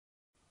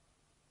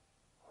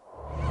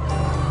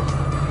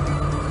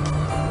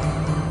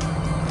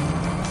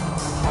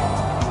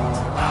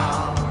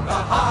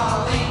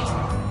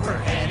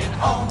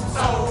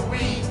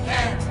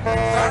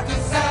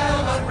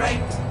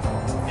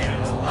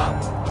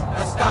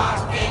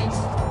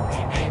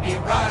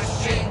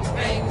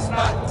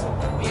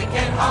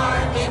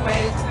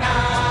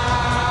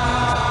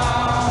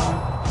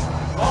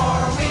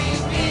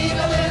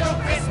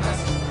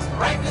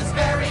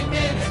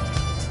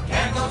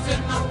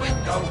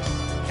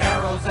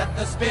nose at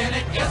the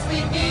spinet. Yes,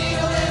 we need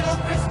a little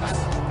Christmas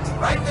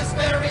right this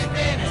very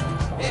minute.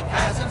 It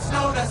hasn't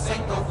snowed a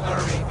single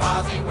flurry.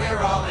 Fozzie, we're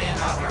all in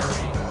a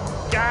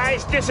hurry.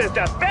 Guys, this is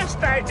the best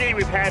idea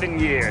we've had in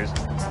years.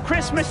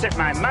 Christmas at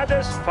my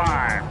mother's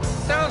farm.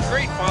 Sounds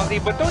great,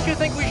 Fozzie, but don't you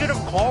think we should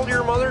have called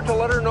your mother to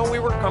let her know we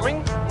were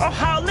coming? Oh,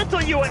 how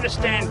little you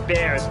understand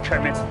bears,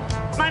 Kermit.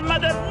 My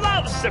mother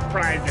loves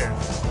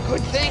surprises.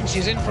 Good thing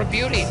she's in for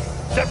beauty.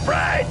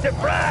 Surprise,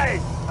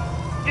 surprise!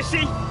 You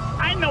see,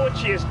 I know what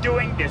she is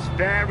doing this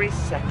very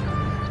second.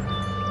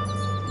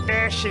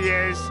 There she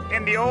is,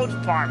 in the old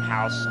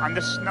farmhouse on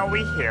the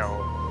snowy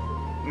hill.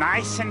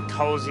 Nice and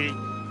cozy,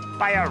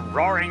 by a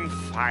roaring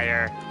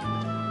fire.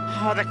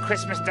 Oh, the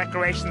Christmas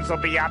decorations will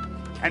be up,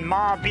 and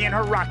Ma will be in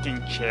her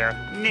rocking chair,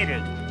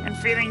 knitting, and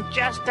feeling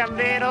just a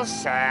little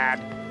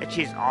sad that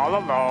she's all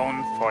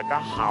alone for the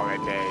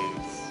holidays.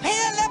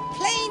 Well, the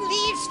plane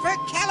leaves for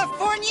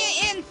California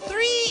in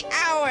 3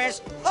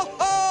 hours.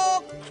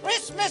 Ho-ho!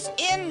 Christmas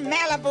in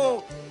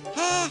Malibu.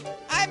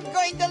 I'm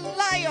going to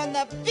lie on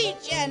the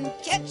beach and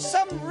catch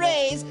some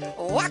rays.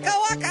 Waka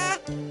waka!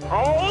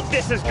 Oh,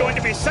 this is going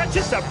to be such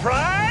a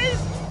surprise!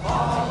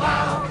 All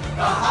out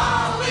the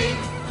holly,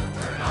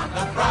 turn on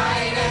the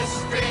brightest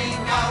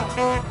string of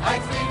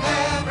lights we've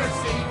ever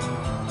seen.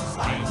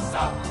 Slice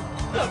up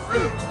the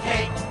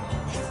fruitcake,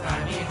 it's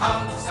time we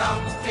hung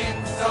some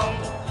tinsel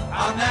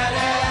on that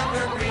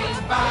evergreen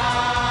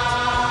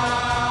bough.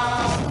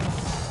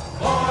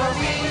 For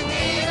we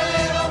need a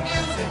little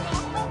music,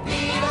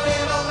 need a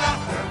little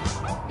laughter,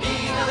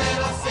 need a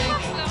little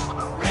singing,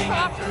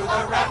 ringing through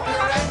the rafter,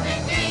 and we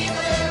need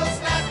a little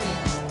snapping,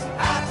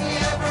 happy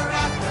ever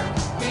after.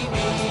 We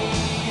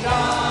need a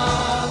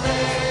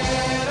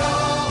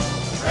little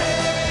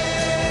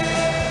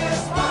Christmas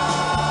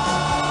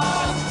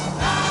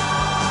now.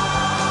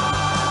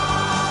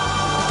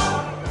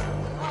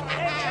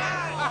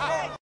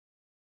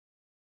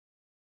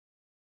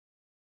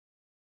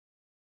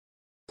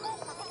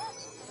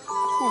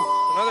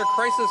 Another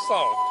crisis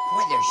solved.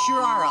 Boy, there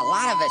sure are a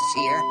lot of us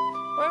here.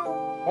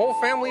 Well, whole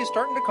family's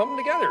starting to come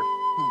together.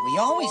 We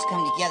always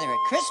come together at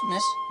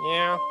Christmas.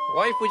 Yeah,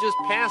 life would just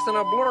pass in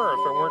a blur if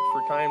it weren't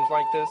for times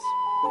like this.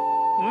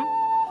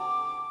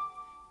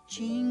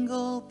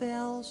 Jingle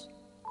bells,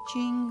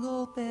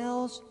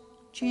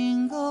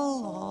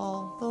 jingle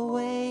all the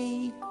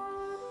way.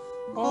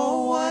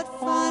 Oh, what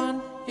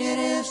fun it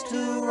is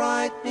to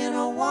ride in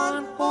a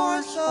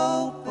one-horse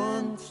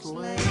open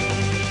sleigh.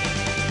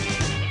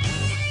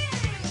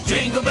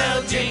 Jingle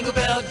bell, jingle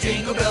bell,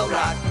 jingle bell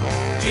rock.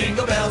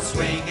 Jingle bell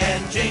swing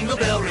and jingle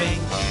bell ring.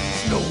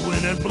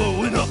 Snowing and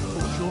blowing up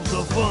bushels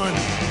of fun.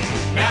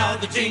 Now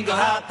the jingle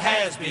hop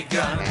has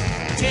begun.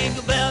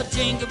 Jingle bell,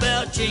 jingle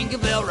bell, jingle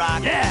bell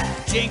rock. Yeah.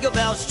 Jingle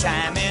bells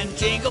chime in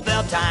jingle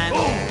bell time.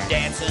 Boom.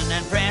 Dancing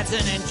and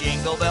prancing in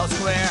Jingle Bell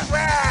Square.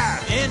 Wow.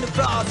 In the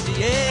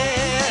frosty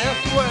air.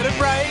 What a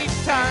bright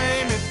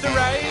time, it's the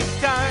right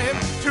time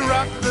to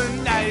rock the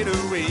night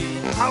away.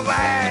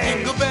 Away!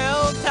 Jingle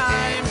bell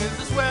time is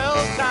the swell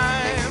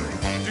time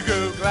to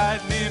go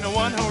gliding in a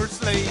one-horse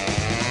sleigh.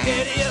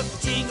 Giddy up,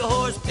 jingle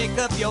horse, pick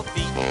up your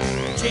feet.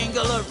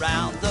 Jingle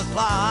around the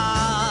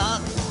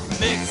clock.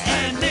 Mix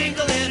and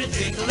mingle in a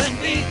jingling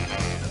beat.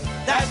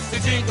 That's the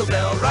Jingle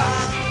Bell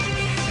Rock.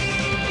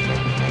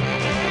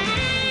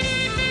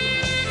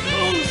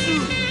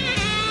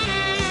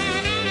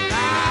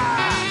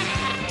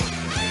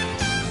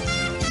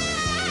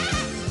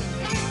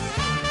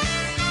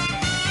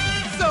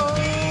 So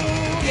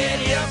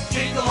Giddy up,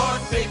 jingle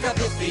horse, pick up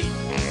your feet.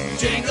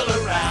 Jingle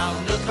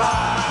around the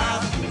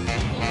clock.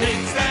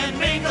 Mix and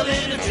mingle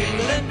in a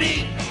jingling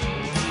beat.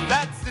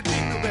 that's the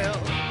jingle bell.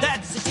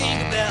 That's the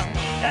Jingle Bell.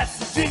 That's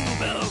the Jingle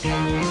Bell.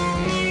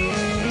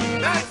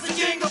 That's the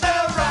Jingle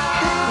Bell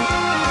Rock.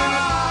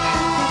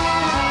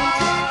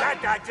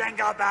 That's the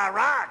Jingle Bell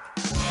Rock.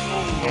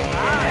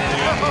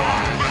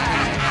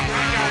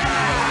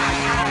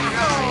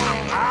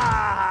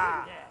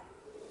 Ah.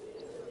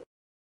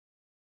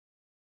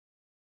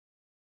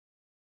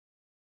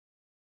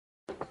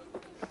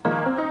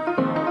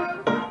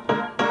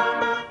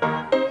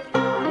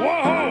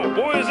 Whoa,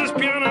 boy, is this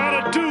piano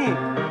out of tune.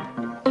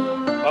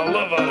 I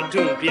love out of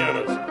tune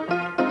pianos.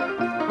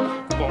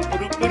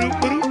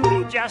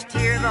 Just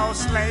hear those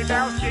sleigh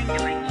bells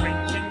jingling,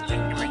 ring, ting,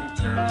 jingling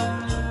too.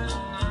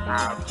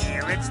 Out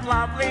here it's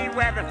lovely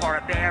weather for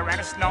a bear and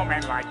a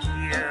snowman like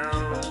you.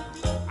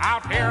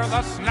 Out here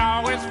the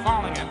snow is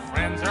falling and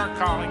friends are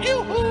calling.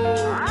 Yoo-hoo!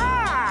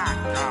 Ah,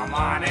 Come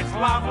on, it's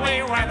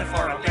lovely weather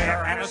for a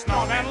bear and a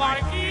snowman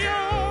like you.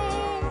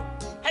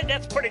 hey,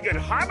 that's pretty good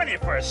harmony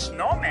for a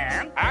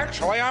snowman.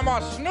 Actually, I'm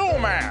a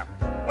snowman.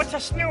 What's a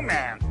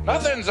snowman?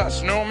 Nothing's a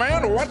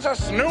snowman. What's a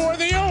snow with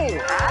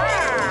you?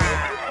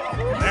 Ah!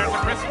 There's a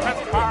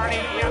Christmas party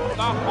at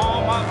the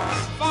home of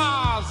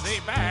Fozzie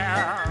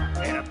Bear.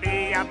 It'll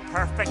be a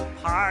perfect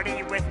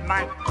party with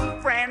my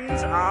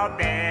friends all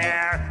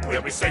there.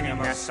 We'll be singing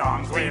the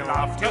songs we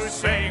love to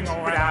sing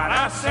without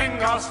a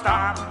single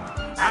stop.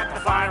 At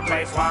the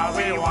fireplace while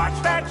we watch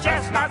the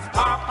chestnuts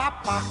pop,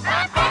 pop, pop,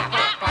 pop, pop,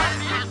 pop,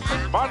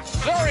 pop. But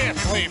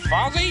seriously,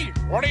 Fozzie,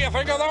 what do you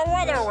think of the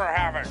weather we're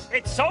having?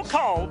 It's so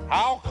cold.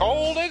 How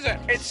cold is it?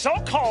 It's so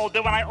cold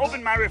that when I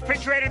opened my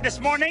refrigerator this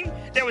morning,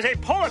 there was a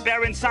polar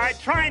bear inside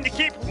trying to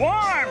keep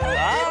warm.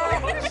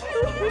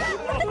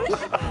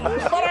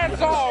 But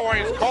it's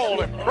always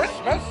cold at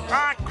Christmas.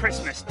 Ah,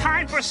 Christmas.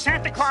 Time for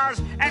Santa Claus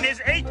and his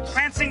 8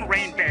 prancing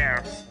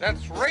reindeer.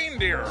 That's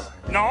reindeer.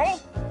 No,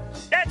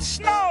 that's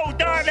snow,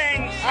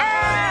 darling.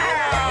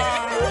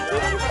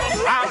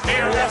 Out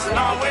here the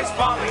snow is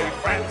falling,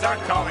 friends are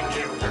calling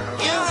you.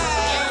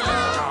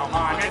 Come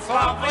on, it's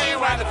lovely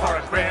weather for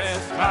a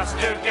Christmas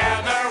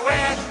together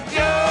with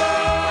you.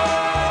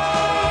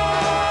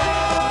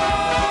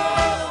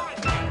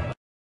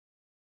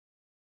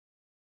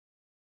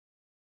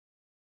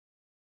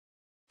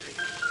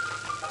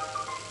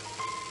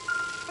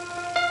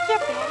 You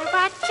better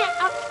watch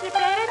out. You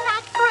better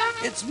not cry.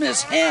 It's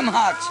Miss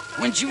Hamhocks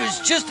when she was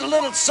just a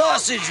little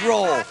sausage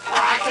roll.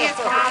 It's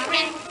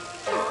coming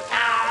to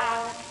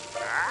town.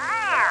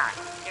 Ah,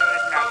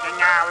 there's nothing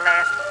now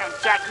left and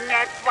Jack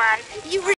Ned's wife. You